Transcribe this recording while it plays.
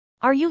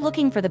Are you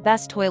looking for the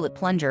best toilet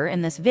plunger?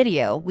 In this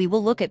video, we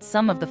will look at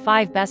some of the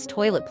 5 best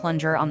toilet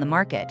plunger on the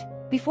market.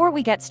 Before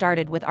we get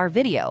started with our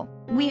video,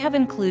 we have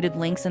included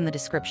links in the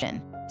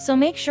description, so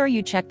make sure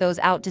you check those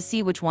out to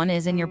see which one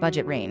is in your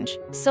budget range.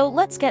 So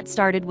let's get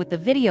started with the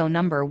video.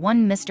 Number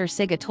 1,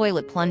 MR.SIGA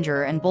Toilet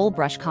Plunger and Bowl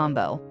Brush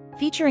Combo.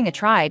 Featuring a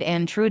tried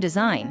and true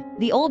design,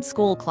 the old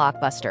school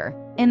clockbuster,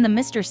 in the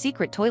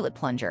MR.SIGA Toilet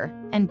Plunger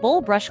and Bowl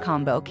Brush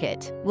Combo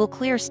kit, will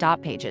clear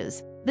stop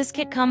pages. This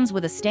kit comes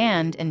with a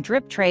stand and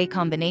drip tray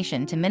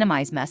combination to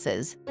minimize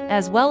messes,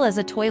 as well as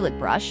a toilet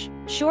brush,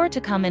 sure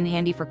to come in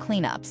handy for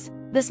cleanups.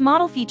 This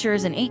model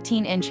features an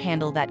 18-inch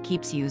handle that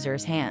keeps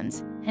users'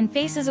 hands and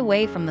faces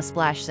away from the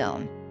splash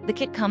zone. The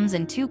kit comes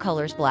in 2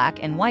 colors,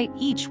 black and white,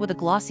 each with a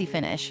glossy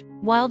finish.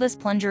 While this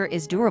plunger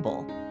is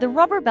durable, the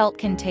rubber belt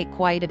can take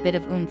quite a bit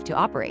of oomph to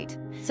operate,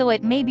 so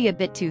it may be a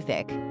bit too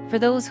thick for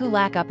those who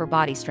lack upper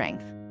body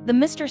strength. The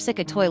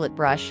MR.SIGA toilet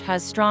brush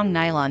has strong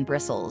nylon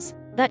bristles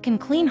that can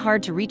clean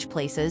hard-to-reach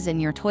places in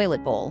your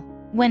toilet bowl.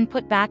 When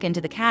put back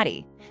into the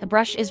caddy, the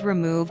brush is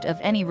removed of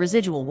any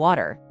residual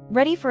water,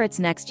 ready for its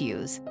next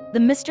use. The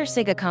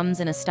MR.SIGA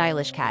comes in a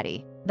stylish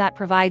caddy that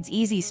provides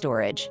easy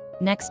storage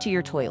next to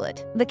your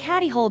toilet. The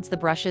caddy holds the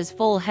brush's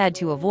full head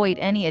to avoid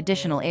any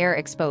additional air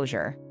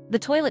exposure. The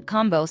toilet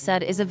combo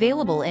set is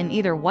available in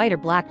either white or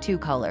black, 2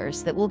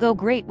 colors that will go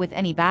great with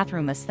any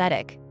bathroom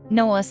aesthetic.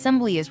 No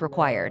assembly is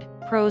required.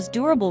 Pros: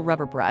 durable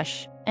rubber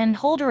brush and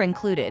holder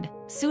included,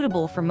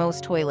 suitable for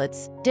most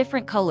toilets.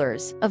 Different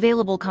colors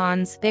available.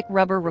 Cons: thick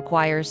rubber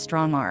requires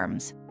strong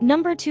arms.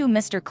 Number 2,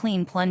 Mr.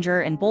 Clean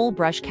Plunger and Bowl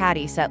Brush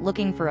Caddy Set.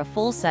 Looking for a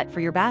full set for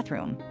your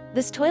bathroom?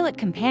 This toilet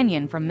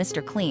companion from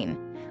Mr. Clean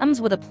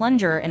comes with a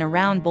plunger and a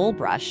round bowl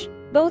brush,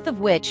 both of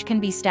which can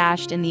be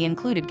stashed in the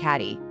included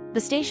caddy.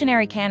 The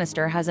stationary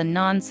canister has a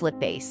non-slip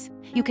base.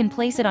 You can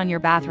place it on your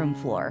bathroom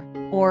floor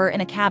or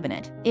in a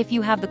cabinet if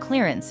you have the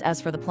clearance.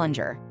 As for the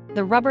plunger,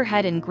 the rubber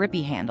head and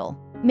grippy handle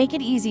make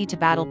it easy to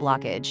battle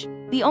blockage.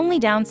 The only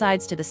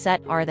downsides to the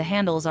set are the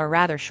handles are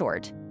rather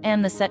short,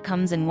 and the set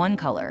comes in 1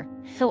 color,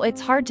 so it's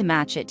hard to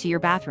match it to your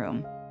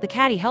bathroom. The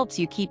caddy helps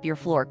you keep your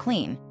floor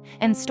clean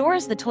and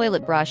stores the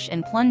toilet brush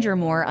and plunger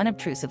more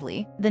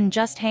unobtrusively than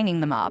just hanging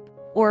them up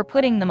or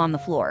putting them on the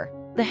floor.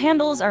 The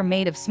handles are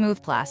made of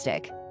smooth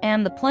plastic,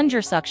 and the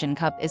plunger suction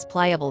cup is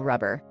pliable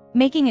rubber,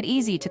 making it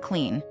easy to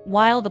clean.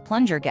 While the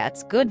plunger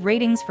gets good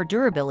ratings for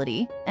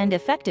durability and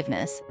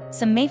effectiveness,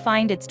 some may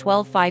find its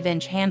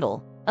 12.5-inch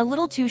handle a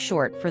little too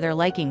short for their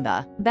liking.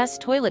 The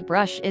best toilet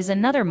brush is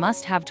another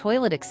must-have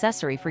toilet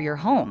accessory for your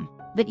home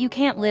that you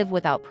can't live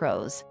without.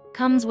 Pros: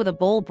 comes with a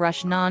bowl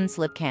brush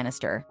non-slip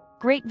canister.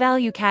 Great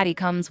value. Caddy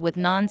comes with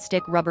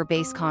non-stick rubber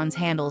base. Cons: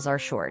 handles are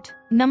short.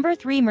 Number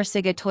 3,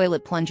 MR.SIGA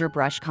Toilet Plunger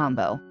Brush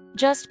Combo.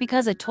 Just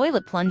because a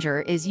toilet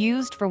plunger is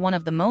used for one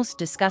of the most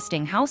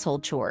disgusting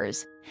household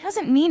chores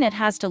doesn't mean it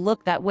has to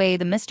look that way.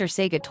 The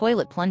MR.SIGA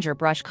Toilet Plunger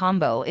Brush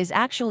Combo is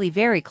actually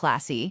very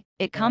classy.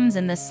 It comes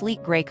in this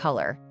sleek gray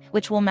color,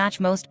 which will match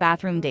most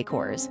bathroom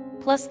decors.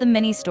 Plus, the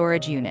mini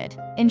storage unit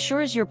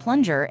ensures your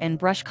plunger and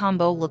brush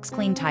combo looks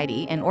clean,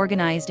 tidy, and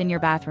organized in your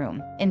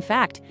bathroom. In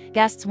fact,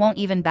 guests won't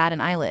even bat an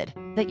eyelid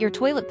that your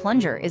toilet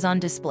plunger is on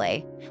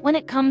display. When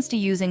it comes to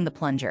using the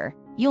plunger,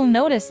 you'll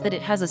notice that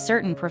it has a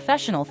certain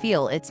professional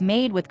feel. It's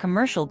made with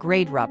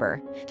commercial-grade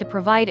rubber to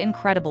provide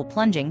incredible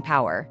plunging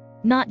power,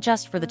 not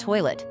just for the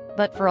toilet,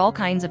 but for all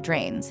kinds of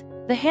drains.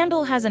 The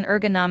handle has an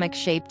ergonomic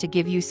shape to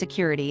give you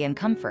security and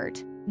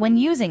comfort. When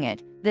using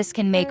it, this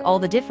can make all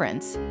the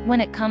difference when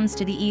it comes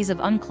to the ease of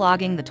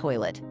unclogging the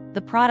toilet.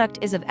 The product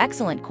is of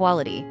excellent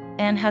quality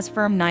and has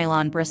firm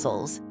nylon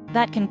bristles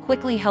that can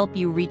quickly help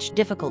you reach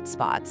difficult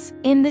spots.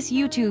 In this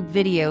YouTube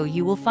video,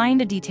 you will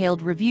find a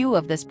detailed review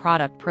of this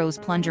product. Pros: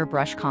 plunger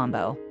brush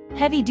combo.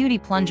 Heavy-duty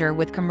plunger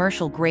with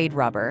commercial-grade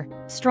rubber.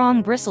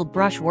 Strong bristled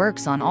brush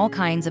works on all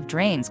kinds of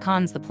drains.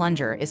 Cons: the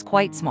plunger is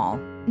quite small.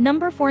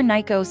 Number 4,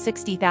 NEIKO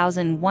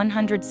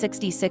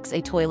 60166,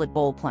 a toilet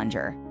bowl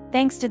plunger.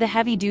 Thanks to the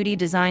heavy-duty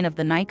design of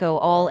the NEIKO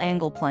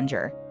all-angle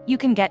plunger, you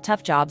can get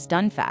tough jobs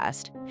done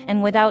fast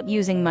and without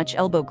using much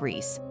elbow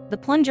grease. The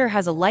plunger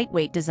has a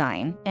lightweight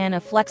design and a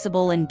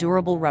flexible and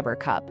durable rubber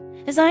cup,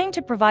 designed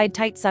to provide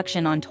tight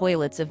suction on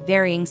toilets of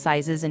varying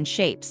sizes and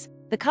shapes.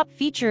 The cup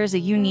features a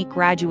unique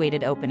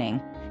graduated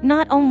opening.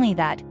 Not only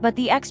that, but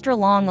the extra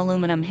long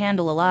aluminum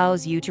handle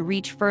allows you to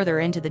reach further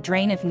into the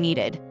drain if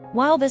needed.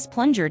 While this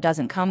plunger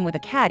doesn't come with a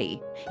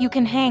caddy, you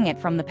can hang it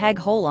from the peg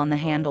hole on the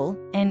handle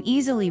and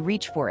easily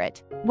reach for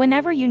it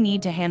whenever you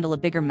need to handle a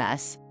bigger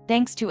mess,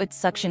 thanks to its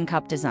suction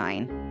cup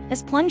design.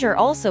 This plunger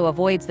also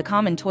avoids the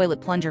common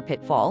toilet plunger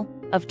pitfall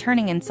of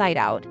turning inside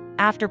out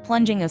after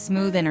plunging. A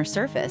smooth inner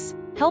surface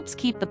helps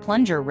keep the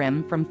plunger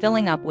rim from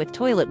filling up with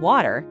toilet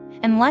water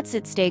and lets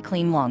it stay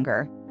clean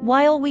longer.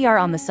 While we are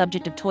on the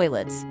subject of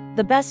toilets,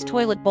 the best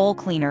toilet bowl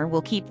cleaner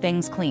will keep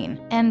things clean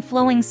and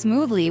flowing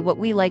smoothly. What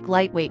we like: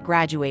 lightweight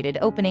graduated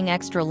opening,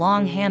 extra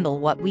long handle.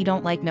 What we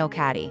don't like: no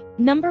caddy.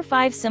 Number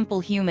 5,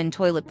 Simplehuman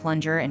Toilet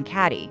Plunger and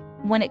Caddy.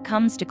 When it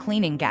comes to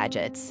cleaning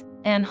gadgets,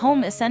 and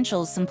Home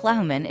Essentials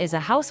Simplehuman is a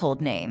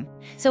household name,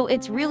 so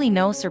it's really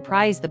no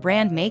surprise the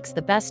brand makes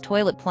the best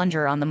toilet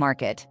plunger on the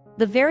market.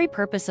 The very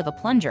purpose of a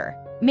plunger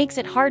makes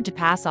it hard to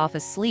pass off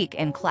as sleek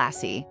and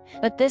classy,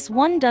 but this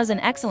one does an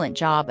excellent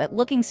job at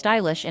looking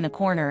stylish in a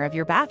corner of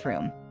your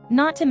bathroom.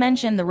 Not to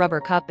mention the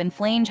rubber cup and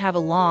flange have a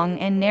long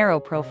and narrow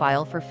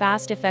profile for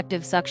fast,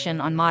 effective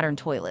suction on modern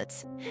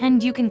toilets,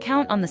 and you can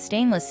count on the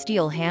stainless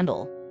steel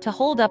handle to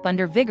hold up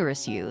under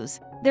vigorous use.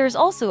 There's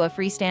also a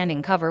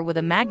freestanding cover with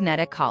a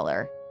magnetic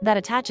collar that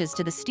attaches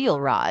to the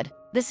steel rod.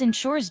 This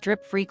ensures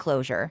drip-free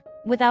closure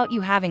without you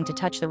having to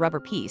touch the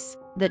rubber piece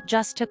that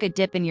just took a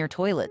dip in your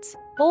toilet's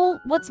bowl.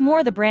 What's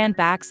more, the brand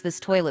backs this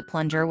toilet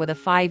plunger with a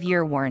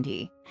 5-year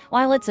warranty.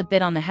 While it's a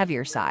bit on the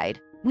heavier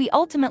side, we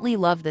ultimately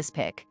love this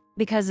pick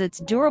because it's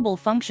durable,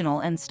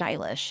 functional, and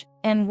stylish,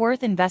 and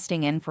worth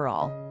investing in for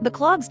all the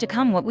clogs to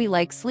come. What we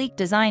like: sleek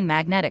design,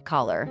 magnetic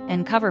collar,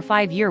 and cover,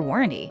 5-year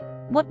warranty.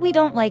 What we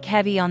don't like: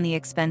 heavy on the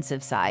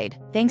expensive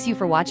side. Thanks you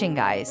for watching,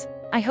 guys.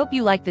 I hope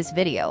you liked this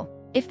video.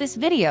 If this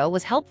video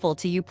was helpful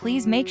to you,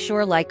 please make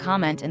sure like,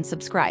 comment, and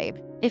subscribe.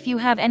 If you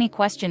have any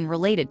question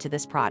related to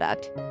this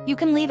product, you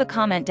can leave a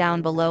comment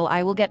down below.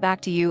 I will get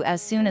back to you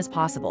as soon as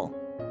possible.